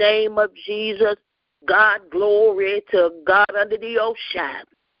 in the name of Jesus. God, glory to God, under the Oshai,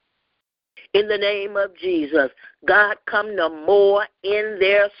 in the name of Jesus. God, come no more in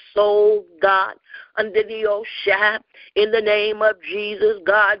their souls, God, under the ocean, in the name of Jesus.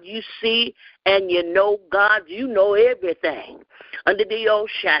 God, you see and you know, God, you know everything. Under the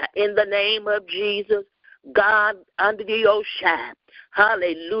ocean, in the name of Jesus, God, under the ocean,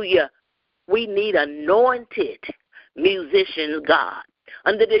 hallelujah. We need anointed musicians, God.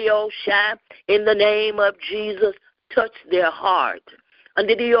 Under the ocean, in the name of Jesus, touch their heart.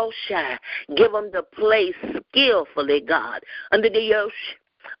 Under the ocean, give them the place skillfully, God. Under the ocean,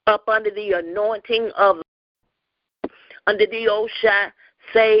 up under the anointing of, under the ocean,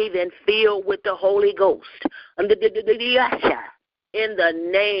 save and fill with the Holy Ghost. Under the ocean, in the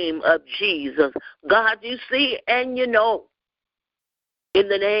name of Jesus. God, you see and you know. In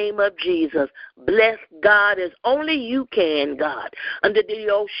the name of Jesus, bless God as only you can, God. Under the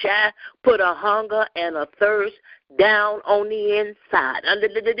ocean, put a hunger and a thirst down on the inside. Under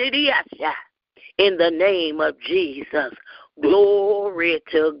the ocean, in the name of Jesus, glory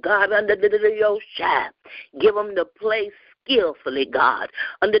to God. Under the ocean, give them the place skillfully, God.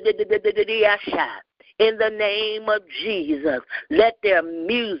 Under the ocean, in the name of Jesus, let their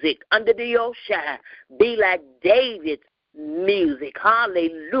music under the ocean be like David's music.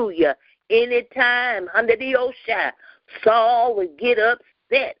 Hallelujah. Anytime under the ocean, Saul would get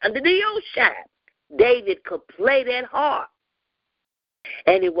upset. Under the ocean, David could play that harp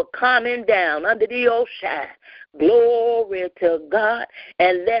and it would calm him down under the ocean. Glory to God.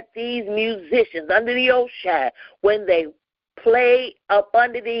 And let these musicians under the ocean, when they play up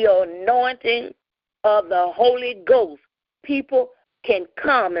under the anointing of the Holy Ghost, people can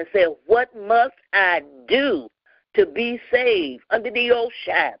come and say, what must I do to be saved under the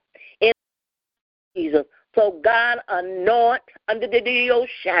ocean in Jesus? So God, anoint under the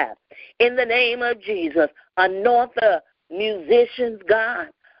ocean in the name of Jesus. Anoint the musicians, God.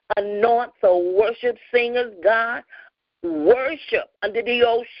 Anoint the worship singers, God. Worship under the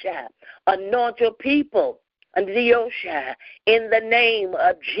ocean. Anoint your people under the ocean in the name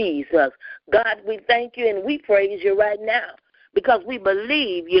of Jesus. God, we thank you and we praise you right now because we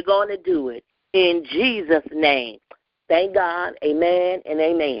believe you're going to do it. In Jesus' name. Thank God. Amen and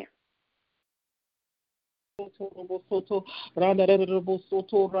amen.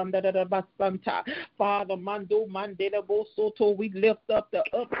 Father, Mando Mandela Bosoto, we lift up the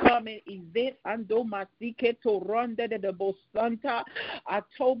upcoming event Ando Masiketo Ronda de Bosanta,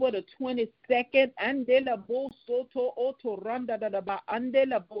 October the 22nd, Andela Bosoto Oto Ronda de Ba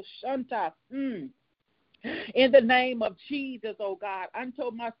Andela Bosanta. In the name of Jesus, oh God, Anto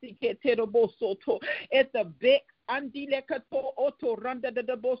Masiketo Bosoto, at the big Andile kato oto randa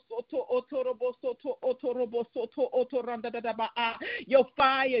da bosoto oto robosoto oto robosoto oto randa da ba. Your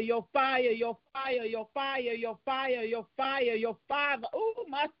fire, your fire, your fire, your fire, your fire, your fire, your Father. Oh,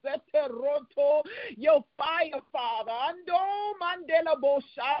 my roto, your fire, Father. Ando mandela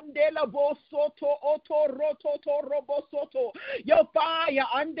boshandela bosoto oto roto to robosoto. Your fire,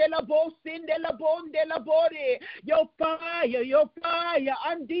 andela bosindela bondela body. Your fire,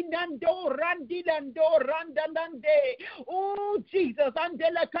 andinando randilando randanando. Oh, Jesus,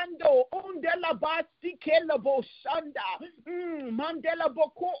 andela kando, undela basi kela bo shanda, mandela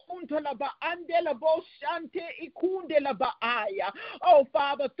boko untela ba andela bo shante ikundela ba aya. Oh,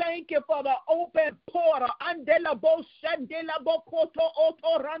 Father, thank you for the open portal, andela bo shandela bokoto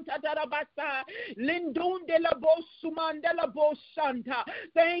oto ranta darabasa, lindundela bo sumandela bo shanta.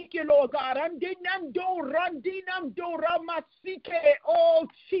 Thank you, Lord God, andinando randinando ramasike. Oh,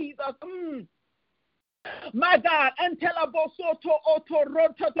 Jesus. My God, the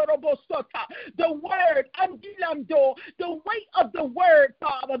word, the weight of the word,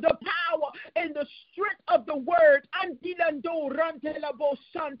 Father, the power and the strength of the word,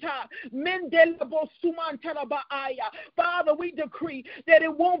 Father, we decree that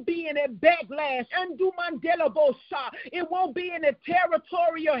it won't be any backlash, it won't be any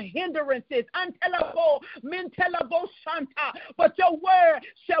territorial hindrances, but your word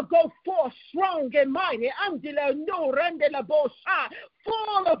shall go forth strong and mighty.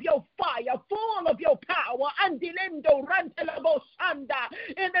 Full of your fire, full of your power, in the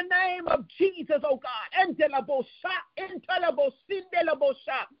name of Jesus, oh God,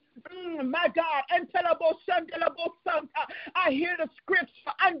 my God, I hear the scripture,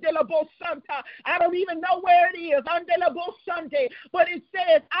 I don't even know where it is, but it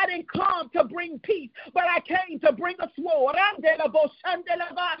says, I didn't come to bring peace, but I came to bring a sword.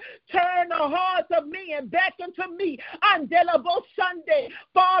 Turn the hearts of men back into me.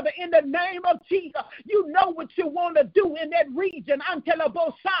 Father, in the name of Jesus, you know what you want to do in that region.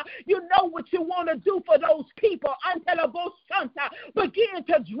 You know what you want to do for those people. Begin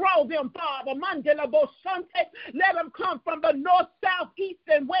to draw them, Father. Let them come from the north, south, east,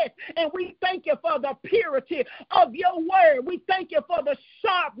 and west. And we thank you for the purity of your word. We thank you for the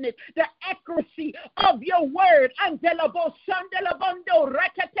sharpness, the accuracy of your word.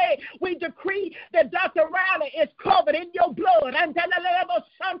 We decree that Dr. Riley is covered in your blood.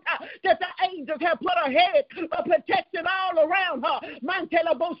 That the angels have put a hedge of protection all around her.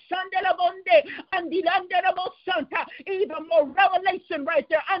 Even more revelation right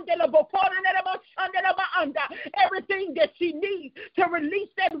there. Everything that she needs to release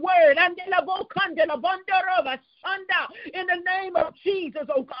that word. In the name of Jesus,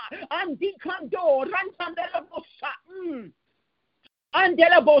 oh God.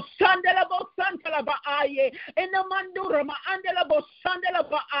 Andelabo Sandelabo Santalaba Aye in the Mandurama Andelabo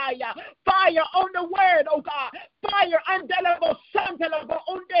Sandelaba Aya. Fire on the word, oh God. Fire Andelabo Santalaba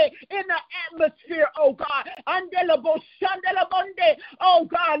Unde in the atmosphere, oh God. Andelabo Sandelabonde, oh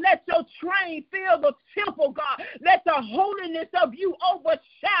God. Let your train fill the temple, God. Let the holiness of you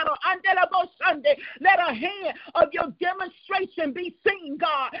overshadow Andelabo Sunday. Let a hand of your demonstration be seen,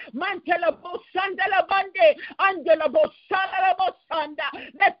 God. Mantelabo Sandelabonde Andelabo Sandelabo Sunday.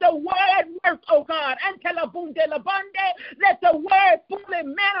 Let the word work, oh God. Let the word fully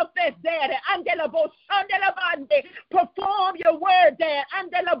manifest, Daddy. Perform your word, Dad.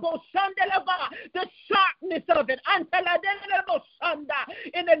 The sharpness of it.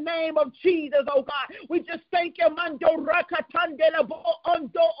 In the name of Jesus, oh God. We just thank you.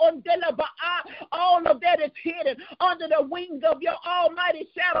 All of that is hidden under the wings of your almighty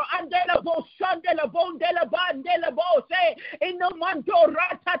shadow. In the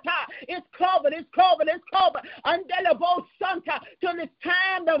it's covered, it's covered, it's covered. Till it's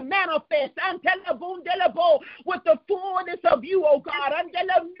time to manifest. With the fullness of you, oh God.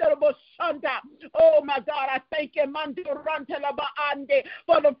 Oh my God, I thank you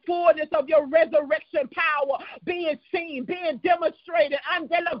for the fullness of your resurrection power being seen, being demonstrated.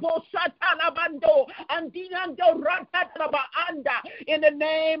 In the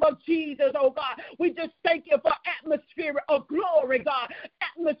name of Jesus, oh God, we just thank you for atmosphere of glory, God.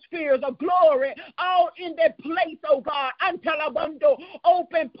 Atmospheres of glory all in that place, oh God.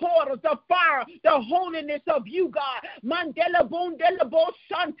 Open portals of fire, the holiness of you, God.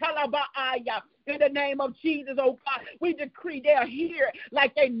 In the name of Jesus, oh God, we decree they'll hear it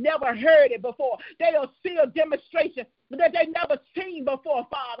like they never heard it before. They'll see a demonstration that they never seen before,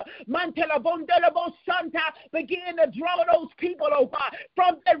 Father. Begin to draw those people, oh God,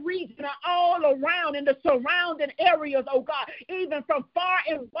 from that region and all around in the surrounding areas, oh God, even from far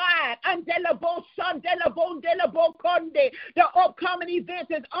and wide. The upcoming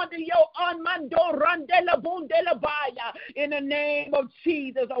events is under your in the name of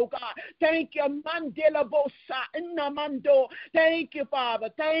Jesus, oh God. Thank you. Thank you, Father.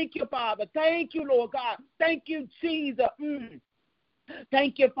 Thank you, Father. Thank you, Lord God. Thank you, Jesus.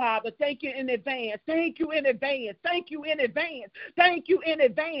 Thank you, Father. Thank you in advance. Thank you in advance. Thank you in advance. Thank you in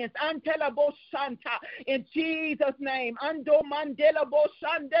advance. Antelabo Santa. In Jesus' name. Ando Mandelabo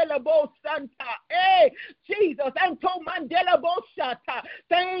Sandelabo Santa. Hey, Jesus. Anto Mandelabo Santa.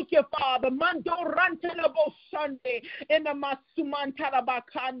 Thank you, Father. Mando Rantelabo Sunday. In the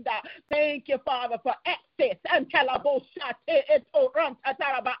Masumantalabakanda. Thank you, Father, for access. Antelabo Sate.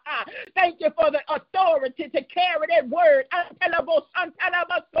 Thank you for the authority to carry that word. Antelabo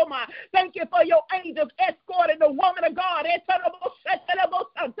Thank you for your angels escorting the woman of God.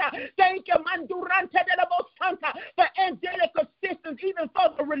 Thank you, for angelic assistance, even for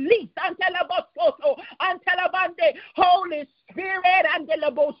the release. Holy Spirit,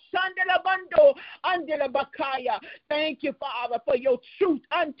 thank you, Father, for your truth.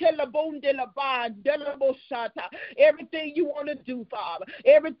 Everything you want to do, Father,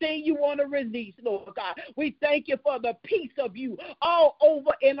 everything you want to release, Lord God. We thank you for the peace of you all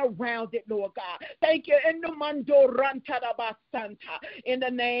over and around it, Lord God. Thank you in the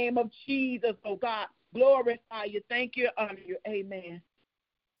name of Jesus, oh God. Glorify you. Thank you, honor you. Amen.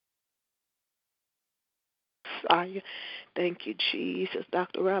 Thank you, Jesus.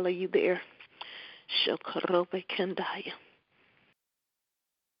 Dr. Riley, you there?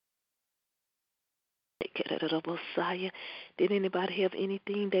 Did anybody have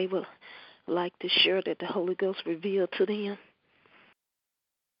anything they would like to share that the Holy Ghost revealed to them?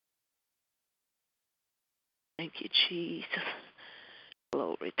 Thank you, Jesus.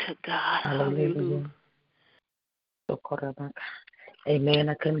 Glory to God. Hallelujah. Amen.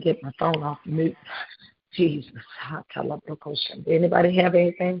 I couldn't get my phone off mute. Jesus. Anybody have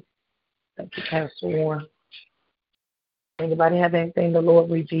anything? Thank you, Pastor Warren. Anybody have anything the Lord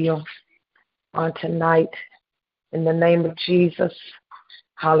revealed on tonight? In the name of Jesus.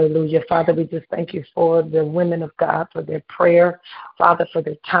 Hallelujah. Father, we just thank you for the women of God, for their prayer, Father, for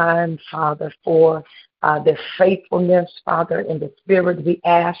their time, Father, for their faithfulness, Father, in the spirit. We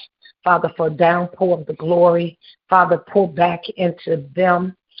ask, Father, for a downpour of the glory. Father, pour back into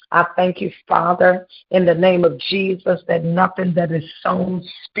them. I thank you, Father, in the name of Jesus, that nothing that is sown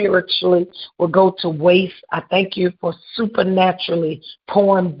spiritually will go to waste. I thank you for supernaturally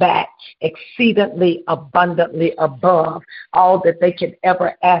pouring back exceedingly abundantly above all that they could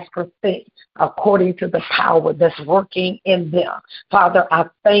ever ask or think, according to the power that's working in them. Father, I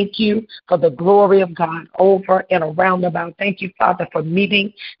thank you for the glory of God over and around about. Thank you, Father, for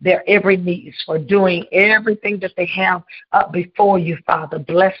meeting their every needs, for doing everything that they have up before you, Father.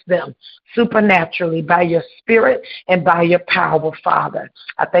 Bless them supernaturally by your spirit and by your power, Father.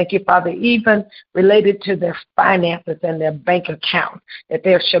 I thank you, Father, even related to their finances and their bank account, that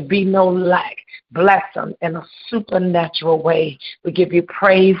there shall be no lack. Bless them in a supernatural way. We give you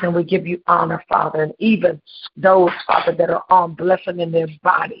praise and we give you honor, Father. And even those, Father, that are on blessing in their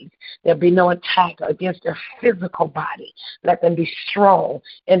bodies, there'll be no attack against their physical body. Let them be strong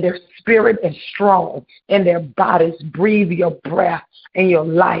in their spirit and strong in their bodies. Breathe your breath and your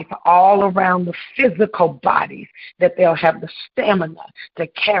life all around the physical bodies, that they'll have the stamina to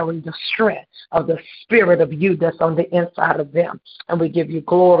carry the strength of the spirit of you that's on the inside of them. And we give you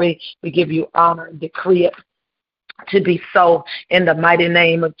glory, we give you honor, and decree it to be so. In the mighty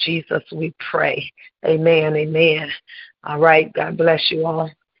name of Jesus, we pray. Amen, amen. All right, God bless you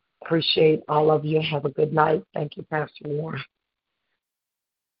all. Appreciate all of you. Have a good night. Thank you, Pastor Warren.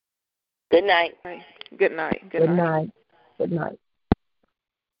 Good night. Good night. Good night. Good night.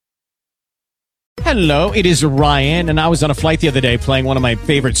 Hello, it is Ryan, and I was on a flight the other day playing one of my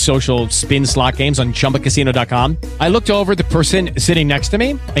favorite social spin slot games on ChumbaCasino.com. I looked over at the person sitting next to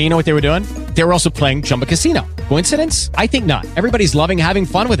me, and you know what they were doing? They were also playing Chumba Casino. Coincidence? I think not. Everybody's loving having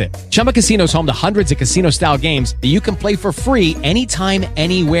fun with it. Chumba Casino is home to hundreds of casino-style games that you can play for free anytime,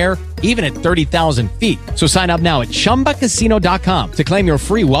 anywhere, even at 30,000 feet. So sign up now at ChumbaCasino.com to claim your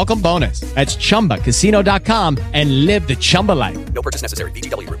free welcome bonus. That's ChumbaCasino.com and live the Chumba life. No purchase necessary.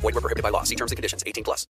 VGW. Void where prohibited by law. See terms and conditions. 18+.